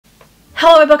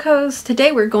Hello bookhoes!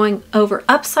 Today we're going over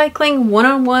upcycling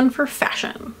 101 for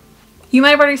fashion. You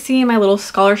might have already seen my little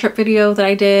scholarship video that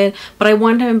I did, but I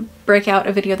wanted to break out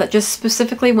a video that just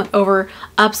specifically went over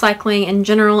upcycling in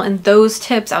general and those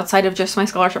tips outside of just my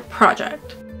scholarship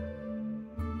project.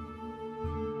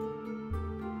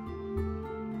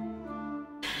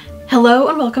 Hello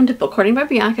and welcome to Bookhoarding by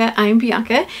Bianca. I'm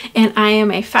Bianca and I am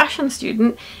a fashion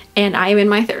student and I am in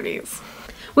my 30s.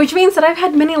 Which means that I've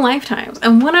had many lifetimes,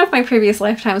 and one of my previous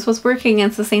lifetimes was working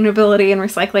in sustainability and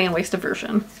recycling and waste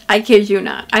diversion. I kid you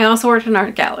not. I also worked in an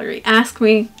art gallery. Ask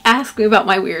me about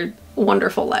my weird,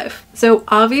 wonderful life. So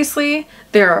obviously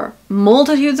there are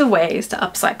multitudes of ways to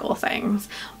upcycle things,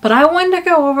 but I wanted to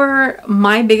go over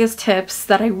my biggest tips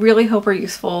that I really hope are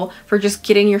useful for just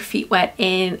getting your feet wet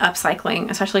in upcycling,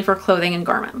 especially for clothing and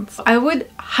garments. I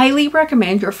would highly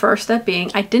recommend your first step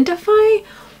being identify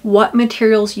what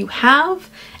materials you have,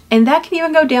 and that can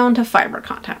even go down to fiber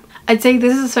content. I'd say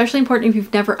this is especially important if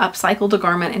you've never upcycled a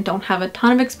garment and don't have a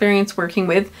ton of experience working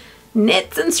with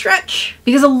knits and stretch,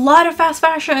 because a lot of fast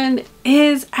fashion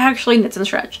is actually knits and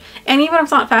stretch. And even if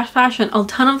it's not fast fashion, a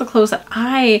ton of the clothes that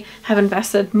I have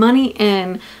invested money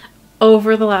in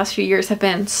over the last few years have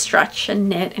been stretch and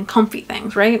knit and comfy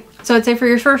things, right? So I'd say for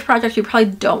your first project, you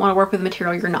probably don't want to work with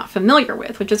material you're not familiar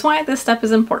with, which is why this step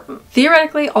is important.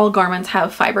 Theoretically, all garments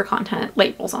have fiber content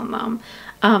labels on them.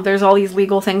 There's all these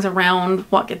legal things around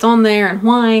what gets on there and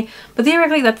why, but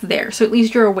theoretically that's there. So at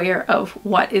least you're aware of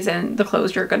what is in the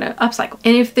clothes you're gonna upcycle.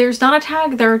 And if there's not a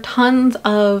tag, there are tons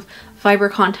of fiber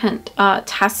content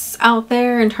tests out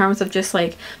there in terms of just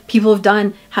like people have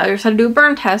done how to do a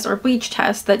burn test or bleach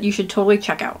test that you should totally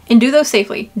check out. And do those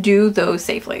safely. Do those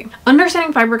safely.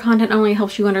 Understanding fiber content not only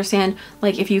helps you understand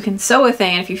like if you can sew a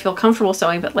thing and if you feel comfortable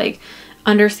sewing, but like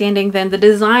understanding then the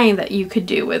design that you could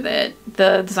do with it,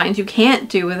 the designs you can't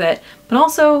do with it, but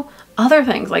also other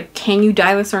things like can you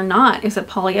dye this or not? Is it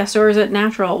polyester or is it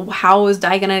natural? How is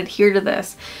dye gonna adhere to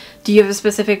this? Do you have a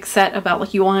specific set about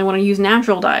like you only want to use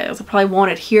natural dyes? It probably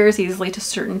won't adhere as easily to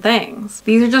certain things.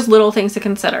 These are just little things to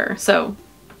consider. So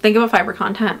think about fiber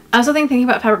content. I also think thinking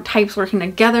about fabric types working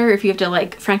together, if you have to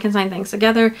like Frankenstein things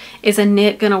together, is a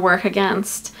knit gonna work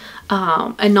against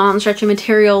a non-stretchy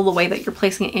material the way that you're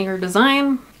placing it in your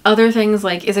design? Other things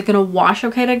like, is it going to wash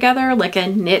okay together? Like a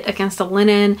knit against a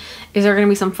linen? Is there going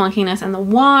to be some funkiness in the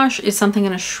wash? Is something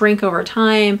going to shrink over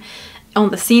time on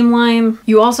the seam line?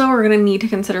 You also are going to need to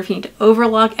consider if you need to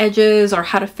overlock edges or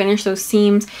how to finish those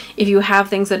seams if you have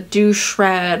things that do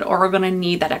shred or are going to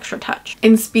need that extra touch.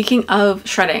 And speaking of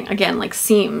shredding, again, like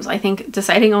seams, I think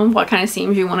deciding on what kind of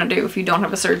seams you want to do if you don't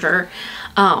have a serger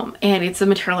and it's a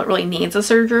material that really needs a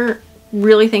serger,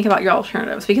 really think about your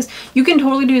alternatives, because you can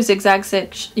totally do zigzag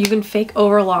stitch, you can fake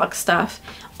overlock stuff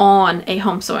on a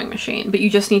home sewing machine, but you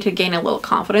just need to gain a little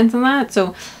confidence in that.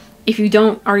 So if you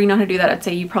don't already know how to do that, I'd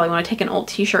say you probably want to take an old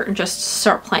t-shirt and just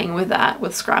start playing with that,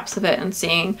 with scraps of it, and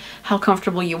seeing how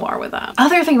comfortable you are with that.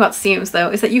 Other thing about seams though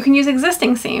is that you can use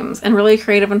existing seams in really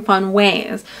creative and fun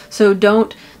ways. So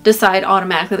don't decide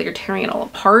automatically that you're tearing it all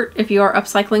apart if you are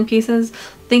upcycling pieces.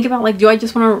 Think about like, do I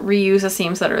just want to reuse the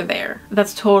seams that are there?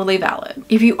 That's totally valid.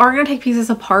 If you are going to take pieces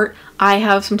apart, I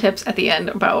have some tips at the end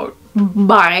about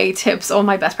my tips on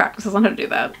my best practices on how to do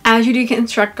that. As you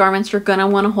deconstruct garments, you're gonna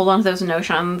want to hold on to those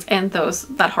notions and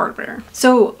that hardware.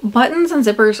 So buttons and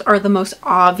zippers are the most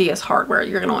obvious hardware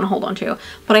you're gonna want to hold on to,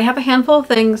 but I have a handful of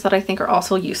things that I think are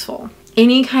also useful.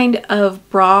 Any kind of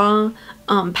bra,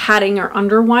 padding or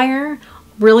underwire,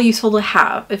 really useful to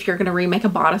have if you're going to remake a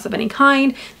bodice of any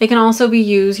kind. They can also be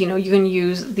used, you know, you can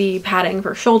use the padding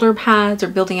for shoulder pads or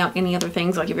building out any other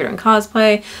things like if you're doing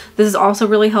cosplay. This is also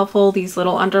really helpful, these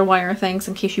little underwire things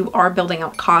in case you are building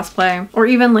out cosplay, or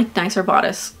even like nicer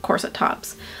bodice corset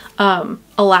tops. Little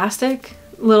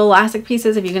elastic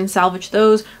pieces, if you can salvage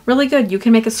those, really good. You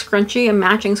can make a scrunchie, a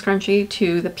matching scrunchie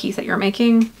to the piece that you're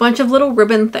making. Bunch of little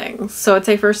ribbon things. So I'd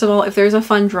say first of all, if there's a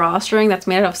fun drawstring that's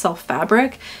made out of self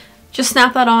fabric, just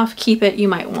snap that off, keep it. You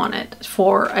might want it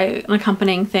for an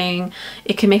accompanying thing.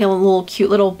 It can make a little cute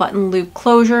little button loop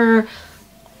closure.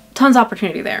 Tons of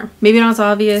opportunity there. Maybe not as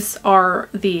obvious are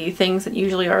the things that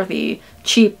usually are the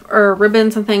cheap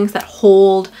ribbons and things that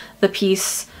hold the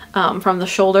piece from the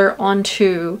shoulder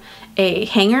onto a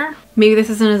hanger. Maybe this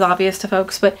isn't as obvious to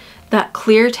folks, but that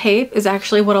clear tape is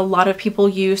actually what a lot of people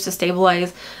use to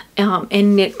stabilize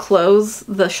and knit close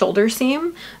the shoulder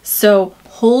seam. So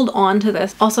hold on to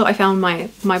this. Also, I found my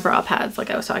bra pads like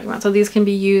I was talking about. So these can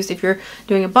be used if you're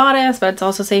doing a bodice, but it's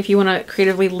also say if you want to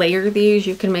creatively layer these,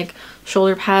 you can make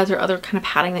shoulder pads or other kind of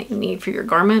padding that you need for your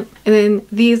garment. And then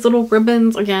these little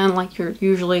ribbons, again, like you're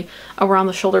usually around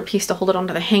the shoulder piece to hold it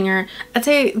onto the hanger. I'd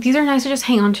say these are nice to just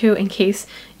hang on to in case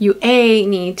you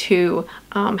need to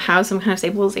have some kind of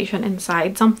stabilization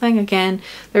inside something. Again,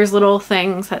 there's little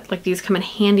things that like these come in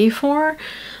handy for.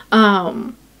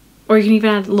 Or you can even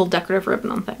add a little decorative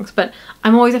ribbon on things. But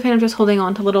I'm always a fan of just holding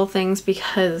on to little things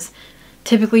because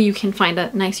typically you can find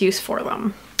a nice use for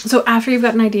them. So after you've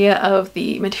got an idea of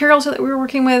the materials that we were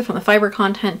working with, from the fiber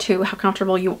content to how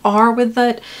comfortable you are with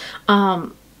it,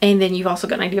 and then you've also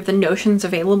got an idea of the notions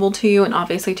available to you and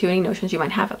obviously to any notions you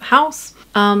might have at the house,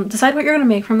 decide what you're going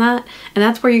to make from that. And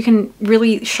that's where you can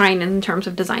really shine in terms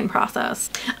of design process.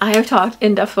 I have talked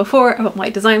in depth before about my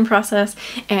design process,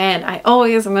 and I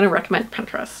always am going to recommend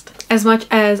Pinterest. As much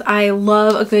as I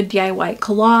love a good DIY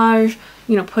collage,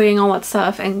 you know, putting all that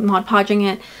stuff and Mod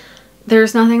Podging it,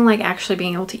 there's nothing like actually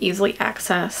being able to easily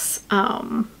access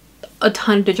a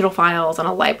ton of digital files and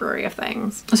a library of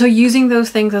things. So using those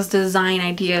things as design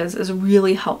ideas is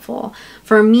really helpful.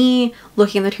 For me,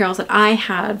 looking at the materials that I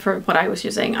had for what I was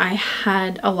using, I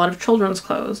had a lot of children's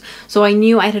clothes. So I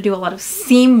knew I had to do a lot of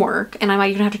seam work, and I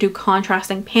might even have to do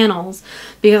contrasting panels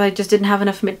because I just didn't have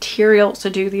enough materials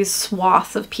to do these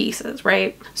swaths of pieces,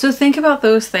 right? So think about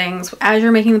those things as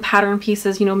you're making the pattern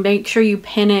pieces. You know, make sure you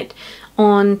pin it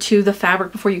onto the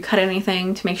fabric before you cut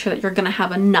anything to make sure that you're going to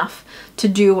have enough to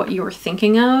do what you were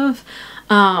thinking of.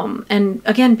 And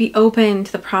again, be open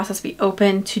to the process, be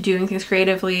open to doing things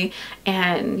creatively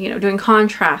and, you know, doing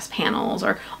contrast panels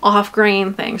or off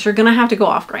grain things. You're going to have to go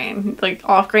off grain. Like,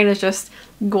 off grain is just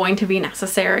going to be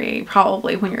necessary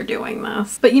probably when you're doing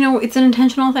this. But, you know, it's an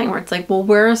intentional thing where it's like, well,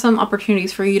 where are some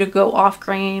opportunities for you to go off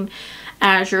grain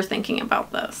as you're thinking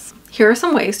about this? Here are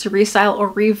some ways to restyle or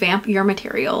revamp your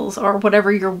materials or whatever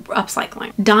you're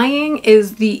upcycling. Dyeing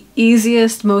is the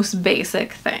easiest, most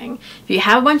basic thing. If you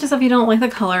have a bunch of stuff you don't like the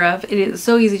color of, it is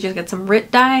so easy. Just get some RIT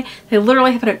dye. They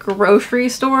literally have it at grocery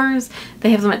stores. They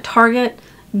have them at Target.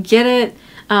 Get it.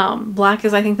 Black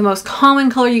is, I think, the most common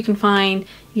color you can find.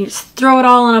 You just throw it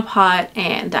all in a pot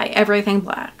and dye everything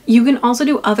black. You can also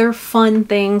do other fun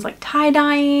things like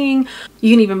tie-dyeing.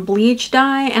 You can even bleach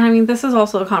dye. And I mean, this is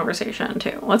also a conversation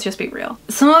too. Let's just be real.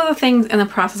 Some of the things in the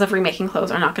process of remaking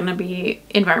clothes are not going to be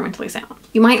environmentally sound.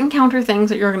 You might encounter things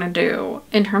that you're going to do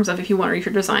in terms of if you want to reach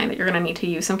your design that you're going to need to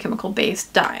use some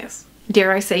chemical-based dyes.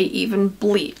 Dare I say even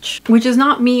bleach, which is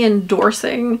not me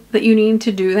endorsing that you need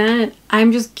to do that.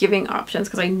 I'm just giving options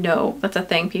because I know that's a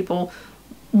thing people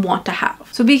want to have.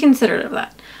 So be considerate of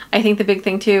that. I think the big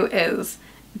thing too is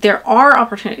there are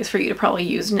opportunities for you to probably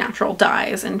use natural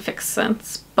dyes and fixed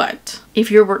scents, but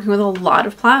if you're working with a lot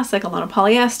of plastic, a lot of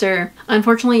polyester,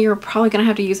 unfortunately you're probably going to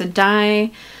have to use a dye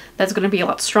that's going to be a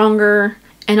lot stronger.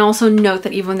 And also note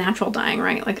that even with natural dyeing,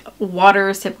 right, like water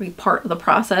is typically part of the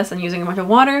process, and using a bunch of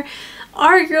water,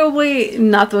 arguably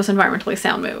not the most environmentally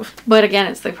sound move. But again,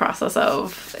 it's the process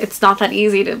of, it's not that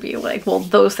easy to be like, well,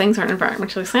 those things aren't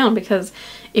environmentally sound, because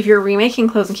if you're remaking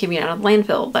clothes and keeping it out of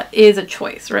landfill, that is a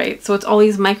choice, right? So it's all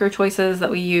these micro choices that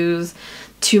we use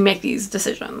to make these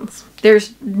decisions.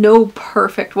 There's no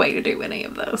perfect way to do any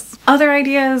of this. Other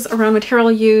ideas around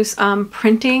material use,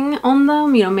 printing on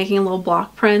them, you know, making little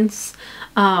block prints,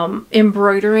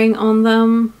 embroidering on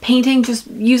them, painting, just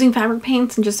using fabric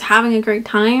paints and just having a great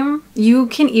time. You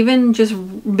can even just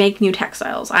make new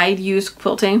textiles. I use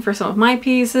quilting for some of my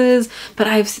pieces, but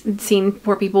I've seen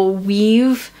where people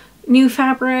weave new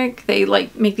fabric. They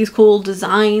like make these cool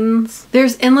designs.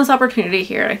 There's endless opportunity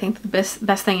here. I think the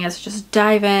best thing is just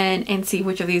dive in and see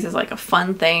which of these is like a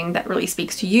fun thing that really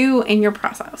speaks to you and your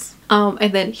process.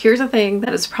 And then here's a thing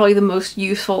that is probably the most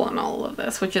useful in all of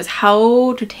this, which is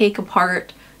how to take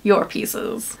apart your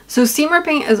pieces. So seam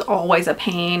ripping is always a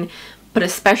pain, but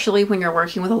especially when you're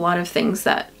working with a lot of things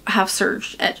that have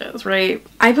serged edges, right?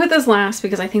 I put this last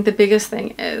because I think the biggest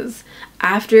thing is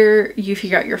after you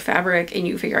figure out your fabric and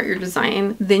you figure out your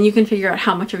design, then you can figure out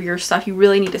how much of your stuff you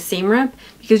really need to seam rip,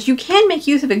 because you can make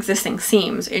use of existing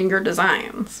seams in your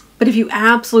designs. But if you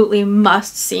absolutely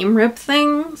must seam rip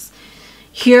things,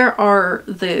 here are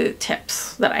the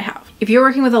tips that I have. If you're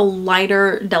working with a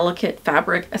lighter, delicate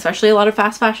fabric, especially a lot of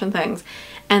fast fashion things,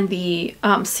 and the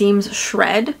seams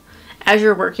shred as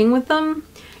you're working with them,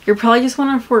 you're probably just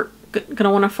gonna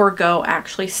want to forego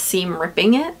actually seam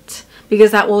ripping it,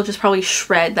 because that will just probably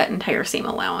shred that entire seam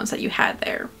allowance that you had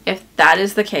there. If that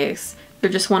is the case,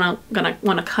 you're just gonna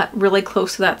want to cut really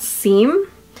close to that seam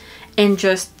and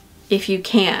just if you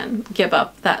can give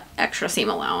up that extra seam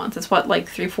allowance. It's what, like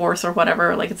 3/4 or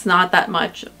whatever, like it's not that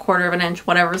much, 1/4 of an inch,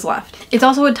 whatever's left. It's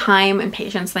also a time and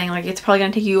patience thing. Like it's probably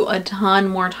gonna take you a ton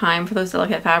more time for those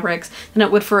delicate fabrics than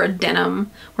it would for a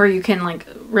denim, where you can like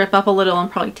rip up a little and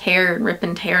probably tear and rip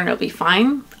and tear and it'll be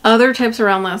fine. Other tips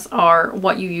around this are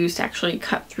what you use to actually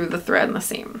cut through the thread and the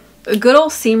seam. A good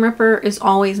old seam ripper is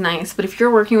always nice, but if you're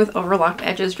working with overlocked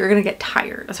edges, you're gonna get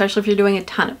tired, especially if you're doing a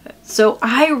ton of it. So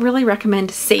I really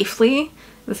recommend safely,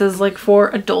 this is like for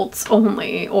adults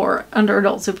only or under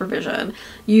adult supervision,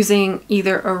 using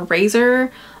either a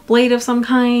razor blade of some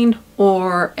kind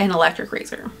or an electric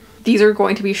razor. These are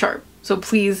going to be sharp, so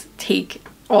please take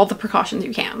all the precautions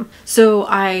you can. So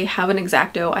I have an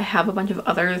X-Acto, I have a bunch of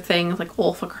other things like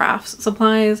Olfa Crafts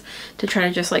supplies to try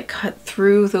to just like cut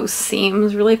through those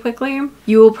seams really quickly.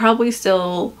 You will probably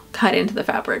still cut into the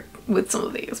fabric with some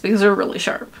of these because they're really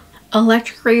sharp.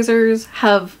 Electric razors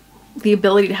have the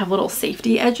ability to have little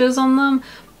safety edges on them,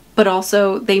 but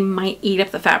also they might eat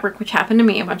up the fabric, which happened to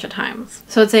me a bunch of times.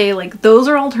 So I'd say like those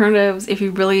are alternatives if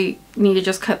you really need to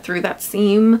just cut through that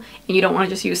seam and you don't want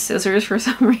to just use scissors for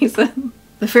some reason.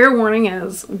 The fair warning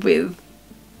is with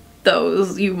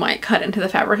those, you might cut into the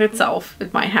fabric itself.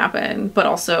 It might happen, but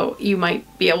also you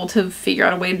might be able to figure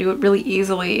out a way to do it really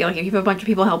easily. Like if you have a bunch of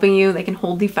people helping you, they can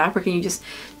hold the fabric and you just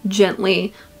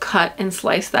gently cut and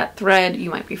slice that thread. You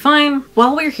might be fine.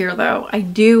 While we're here though, I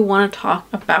do want to talk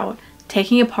about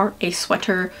taking apart a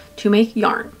sweater to make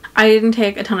yarn. I didn't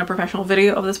take a ton of professional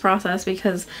video of this process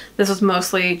because this was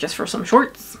mostly just for some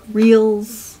shorts,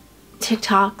 reels,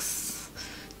 TikToks,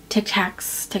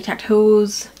 tic-tacs,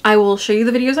 tic-tac-toes. I will show you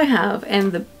the videos I have,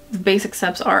 and the basic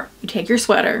steps are you take your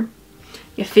sweater,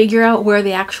 you figure out where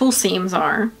the actual seams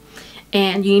are,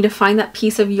 and you need to find that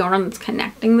piece of yarn that's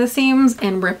connecting the seams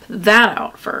and rip that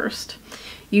out first.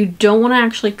 You don't want to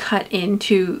actually cut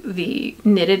into the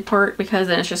knitted part because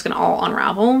then it's just going to all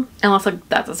unravel, unless like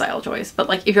that's a style choice. But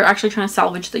like if you're actually trying to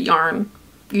salvage the yarn,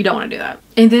 you don't want to do that.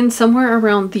 And then somewhere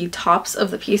around the tops of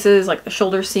the pieces, like the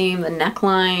shoulder seam, the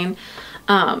neckline,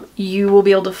 you will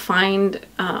be able to find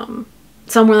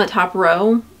somewhere in the top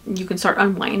row, you can start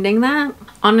unwinding that.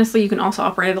 Honestly, you can also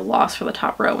operate at a loss for the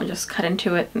top row and just cut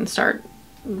into it and start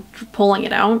pulling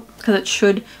it out because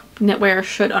knitwear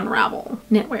should unravel.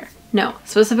 Knitwear. No,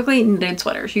 specifically knitted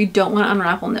sweaters. You don't want to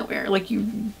unravel knitwear. Like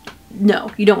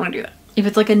no, you don't want to do that. If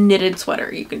it's like a knitted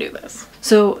sweater, you can do this.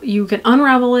 So you can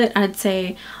unravel it. I'd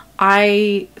say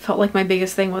I felt like my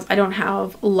biggest thing was I don't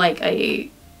have like a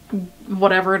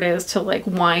whatever it is to like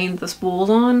wind the spools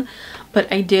on,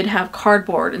 but I did have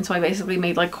cardboard, and so I basically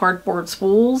made like cardboard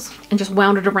spools and just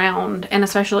wound it around. And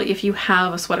especially if you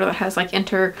have a sweater that has like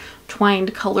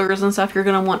intertwined colors and stuff, you're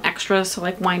gonna want extras to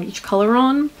like wind each color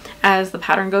on as the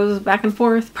pattern goes back and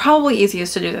forth. Probably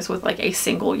easiest to do this with like a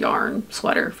single yarn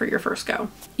sweater for your first go.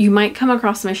 You might come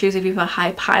across some issues if you have a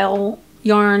high pile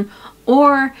yarn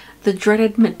or the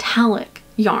dreaded metallic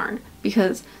yarn,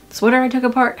 because the sweater I took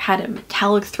apart had a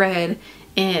metallic thread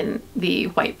in the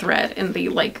white thread and the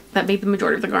like that made the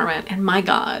majority of the garment, and my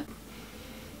god,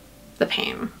 the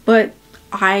pain. But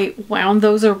I wound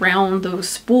those around those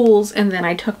spools, and then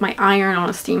I took my iron on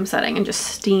a steam setting and just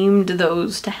steamed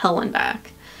those to hell and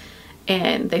back,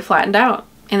 and they flattened out,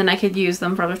 and then I could use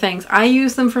them for other things. I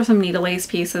use them for some needle lace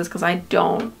pieces because I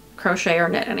don't crochet or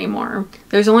knit anymore.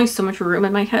 There's only so much room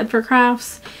in my head for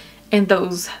crafts, and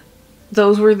those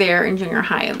were there in junior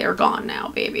high and they're gone now,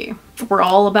 baby. We're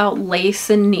all about lace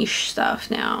and niche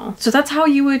stuff now. So that's how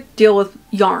you would deal with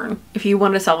yarn. If you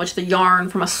wanted to salvage the yarn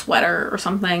from a sweater or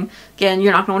something, again,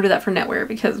 you're not going to do that for knitwear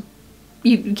because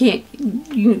you can't,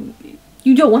 you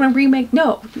don't want to remake,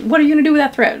 no. What are you going to do with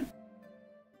that thread?